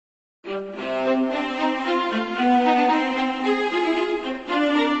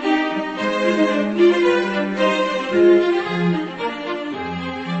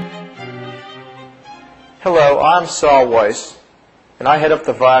I'm Saul Weiss, and I head up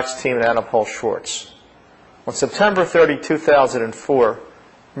the Vioxx team at Anapol Schwartz. On September 30, 2004,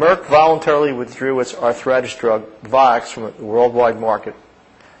 Merck voluntarily withdrew its arthritis drug, Vioxx, from the worldwide market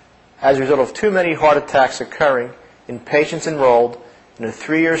as a result of too many heart attacks occurring in patients enrolled in a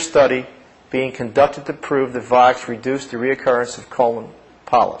 3-year study being conducted to prove that Vioxx reduced the reoccurrence of colon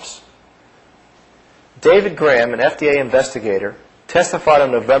polyps. David Graham, an FDA investigator, testified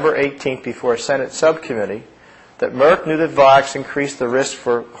on November 18th before a Senate subcommittee that Merck knew that Vioxx increased the risk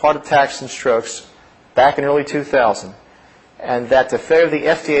for heart attacks and strokes back in early 2000, and that the failure of the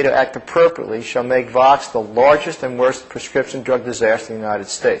FDA to act appropriately shall make Vioxx the largest and worst prescription drug disaster in the United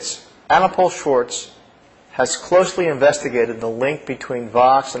States. Anapol Schwartz has closely investigated the link between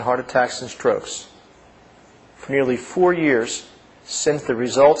Vioxx and heart attacks and strokes for nearly 4 years since the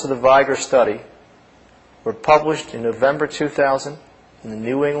results of the Vigor study were published in November 2000 in the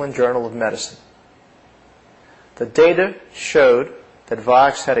New England Journal of Medicine. The data showed that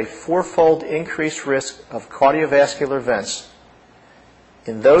Vioxx had a 4-fold increased risk of cardiovascular events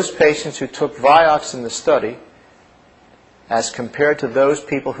in those patients who took Vioxx in the study as compared to those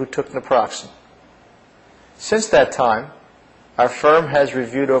people who took naproxen. Since that time, our firm has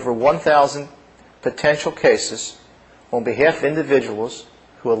reviewed over 1,000 potential cases on behalf of individuals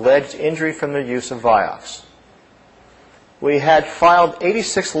who alleged injury from their use of Vioxx. We had filed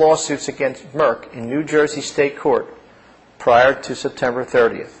 86 lawsuits against Merck in New Jersey State Court prior to September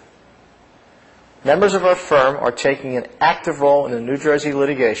 30th. Members of our firm are taking an active role in the New Jersey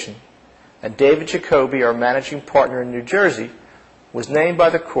litigation, and David Jacoby, our managing partner in New Jersey, was named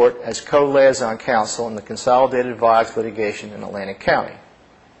by the court as co-liaison counsel in the consolidated Vioxx litigation in Atlantic County.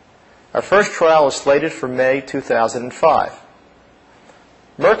 Our first trial is slated for May 2005.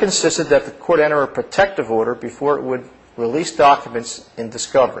 Merck insisted that the court enter a protective order before it would release documents in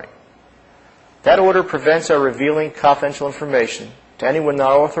discovery. That order prevents our revealing confidential information to anyone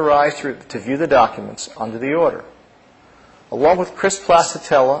not authorized to view the documents under the order. Along with Chris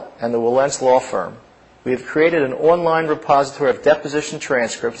Placitella and the Wilentz Law Firm, we have created an online repository of deposition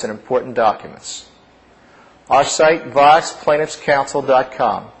transcripts and important documents. Our site,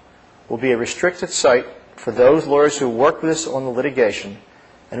 VioxxPlaintiffsCounsel.com, will be a restricted site for those lawyers who work with us on the litigation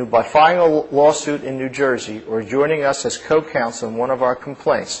and who, by filing a lawsuit in New Jersey or joining us as co-counsel in one of our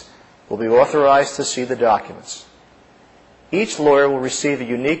complaints, will be authorized to see the documents. Each lawyer will receive a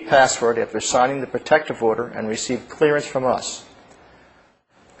unique password after signing the protective order and receive clearance from us.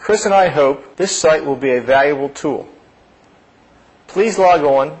 Chris and I hope this site will be a valuable tool. Please log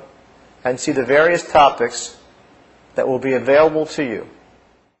on and see the various topics that will be available to you.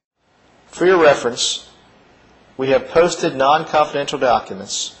 For your reference, we have posted non-confidential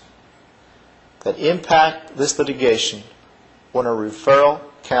documents that impact this litigation on our referral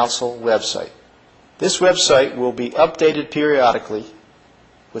counsel website. This website will be updated periodically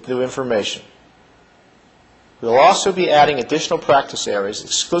with new information. We will also be adding additional practice areas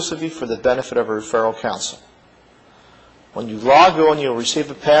exclusively for the benefit of a referral counsel. When you log on, you'll receive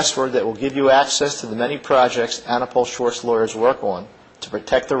a password that will give you access to the many projects Anapol Schwartz lawyers work on to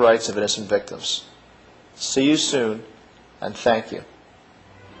protect the rights of innocent victims. See you soon, and thank you.